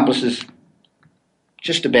marketing encompasses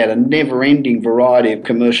just about a never-ending variety of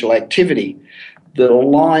commercial activity that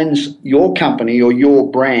aligns your company or your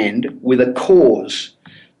brand with a cause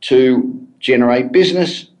to generate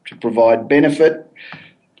business, to provide benefit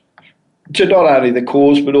to not only the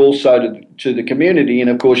cause but also to the community, and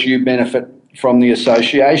of course you benefit from the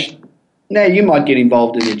association. Now, you might get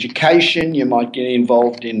involved in education, you might get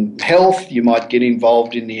involved in health, you might get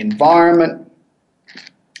involved in the environment,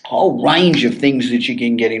 a whole range of things that you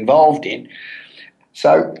can get involved in.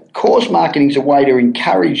 So cause marketing is a way to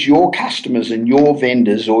encourage your customers and your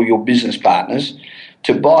vendors or your business partners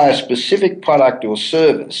to buy a specific product or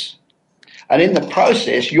service. And in the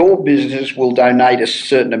process, your business will donate a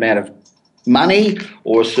certain amount of money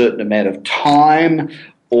or a certain amount of time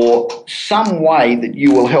or some way that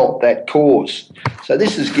you will help that cause. So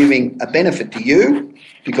this is giving a benefit to you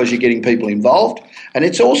because you're getting people involved, and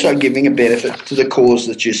it's also giving a benefit to the cause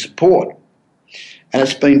that you support. And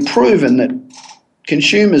it's been proven that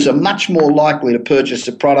consumers are much more likely to purchase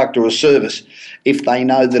a product or a service if they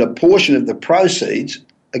know that a portion of the proceeds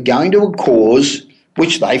are going to a cause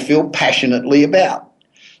which they feel passionately about.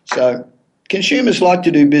 So consumers like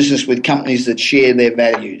to do business with companies that share their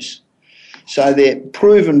values. So there are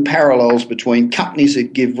proven parallels between companies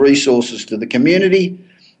that give resources to the community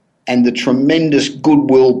and the tremendous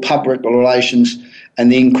goodwill, public relations, and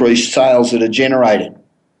the increased sales that are generated.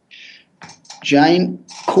 Jane,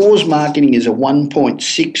 cause marketing is a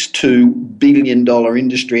 $1.62 billion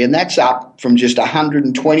industry, and that's up from just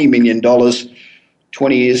 $120 million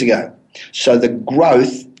 20 years ago. So the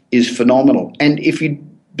growth is phenomenal. And if you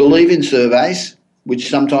believe in surveys, which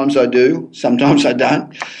sometimes I do, sometimes I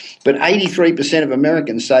don't, but 83% of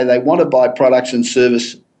Americans say they want to buy products and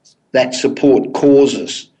services that support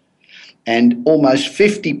causes. And almost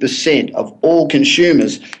 50% of all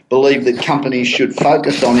consumers believe that companies should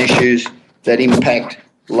focus on issues that impact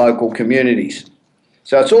local communities.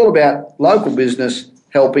 So it's all about local business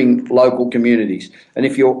helping local communities. And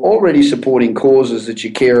if you're already supporting causes that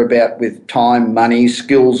you care about with time, money,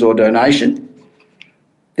 skills or donation,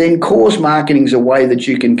 then cause marketing is a way that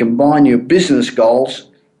you can combine your business goals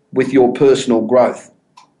with your personal growth.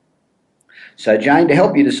 So Jane, to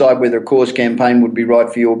help you decide whether a cause campaign would be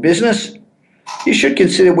right for your business, you should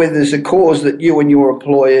consider whether there's a cause that you and your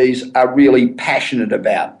employees are really passionate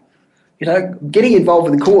about. You know, getting involved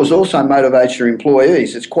with the cause also motivates your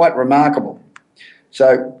employees. It's quite remarkable.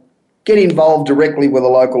 So get involved directly with a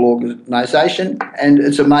local organisation, and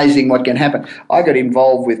it's amazing what can happen. I got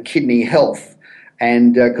involved with kidney health,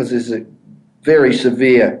 and because there's a very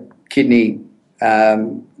severe kidney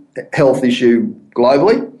health issue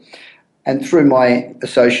globally, and through my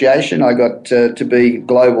association I got to be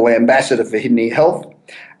global ambassador for kidney health,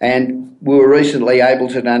 and we were recently able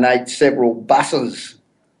to donate several buses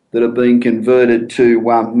that have been converted to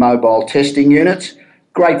mobile testing units.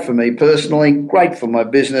 Great for me personally, great for my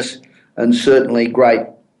business, and certainly great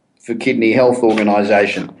for Kidney Health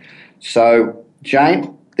Organisation. So,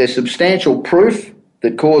 Jane, there's substantial proof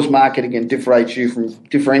that cause marketing can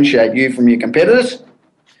differentiate you from your competitors,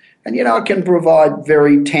 and it can provide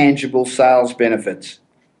very tangible sales benefits.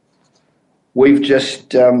 We've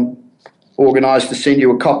just organised to send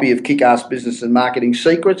you a copy of Kick-Ass Business and Marketing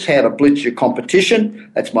Secrets, How to Blitz Your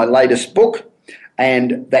Competition. That's my latest book,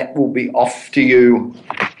 and that will be off to you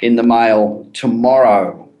in the mail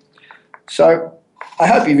tomorrow. So I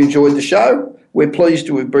hope you've enjoyed the show. We're pleased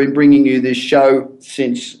to have been bringing you this show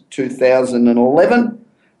since 2011.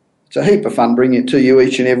 It's a heap of fun bringing it to you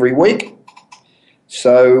each and every week.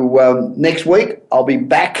 So next week I'll be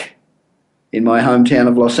back in my hometown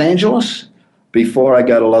of Los Angeles before I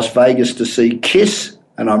go to Las Vegas to see Kiss,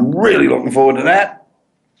 and I'm really looking forward to that.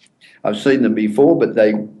 I've seen them before, but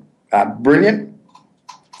they are brilliant.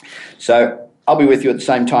 So I'll be with you at the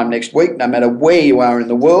same time next week, no matter where you are in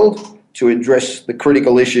the world, to address the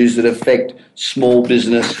critical issues that affect small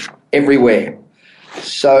business everywhere.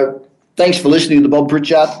 So thanks for listening to the Bob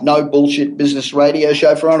Pritchard No Bullshit Business Radio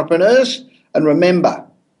Show for Entrepreneurs. And remember,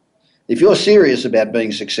 if you're serious about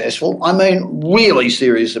being successful, I mean really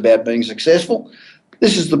serious about being successful,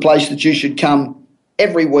 this is the place that you should come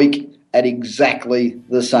every week at exactly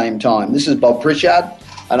the same time. This is Bob Pritchard,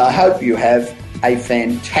 and I hope you have a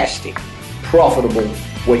fantastic, profitable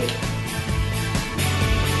week.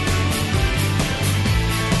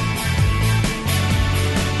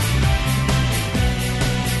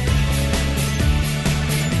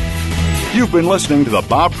 You've been listening to the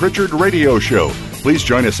Bob Pritchard Radio Show. Please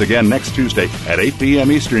join us again next Tuesday at 8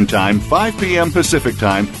 p.m. Eastern Time, 5 p.m. Pacific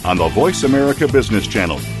Time on the Voice America Business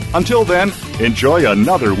Channel. Until then, enjoy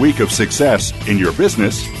another week of success in your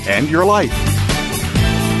business and your life.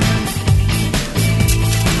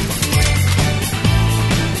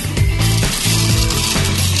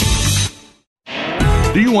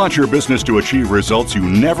 Do you want your business to achieve results you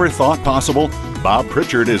never thought possible? Bob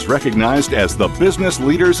Pritchard is recognized as the Business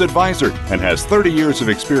Leader's Advisor and has 30 years of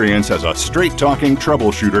experience as a straight-talking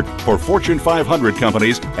troubleshooter for Fortune 500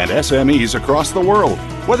 companies and SMEs across the world.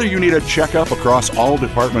 Whether you need a checkup across all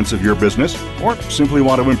departments of your business or simply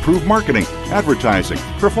want to improve marketing, advertising,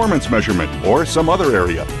 performance measurement, or some other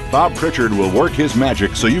area, Bob Pritchard will work his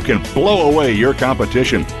magic so you can blow away your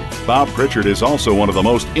competition. Bob Pritchard is also one of the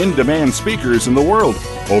most in-demand speakers in the world.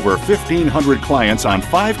 Over 1,500 clients on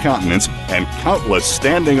 5 continents and countless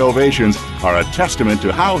standing ovations are a testament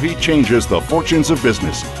to how he changes the fortunes of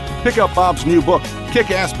business. Pick up Bob's new book,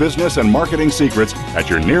 Kick-Ass Business and Marketing Secrets,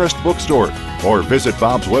 at your nearest bookstore, or visit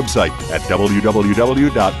Bob's website at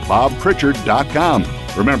www.bobpritchard.com.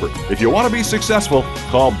 Remember, if you want to be successful,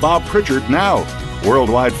 call Bob Pritchard now.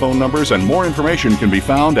 Worldwide phone numbers and more information can be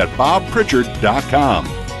found at bobpritchard.com.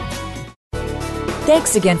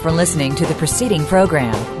 Thanks again for listening to the preceding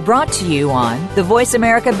program, brought to you on the Voice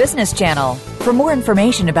America Business Channel. For more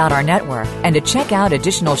information about our network and to check out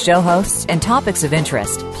additional show hosts and topics of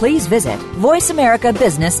interest, please visit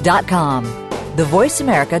voiceamericabusiness.com. The Voice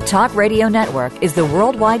America Talk Radio Network is the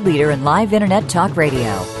worldwide leader in live Internet talk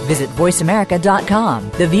radio. Visit voiceamerica.com.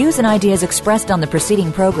 The views and ideas expressed on the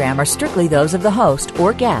preceding program are strictly those of the host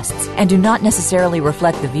or guests and do not necessarily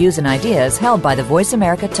reflect the views and ideas held by the Voice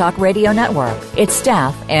America Talk Radio Network, its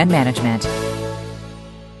staff, and management.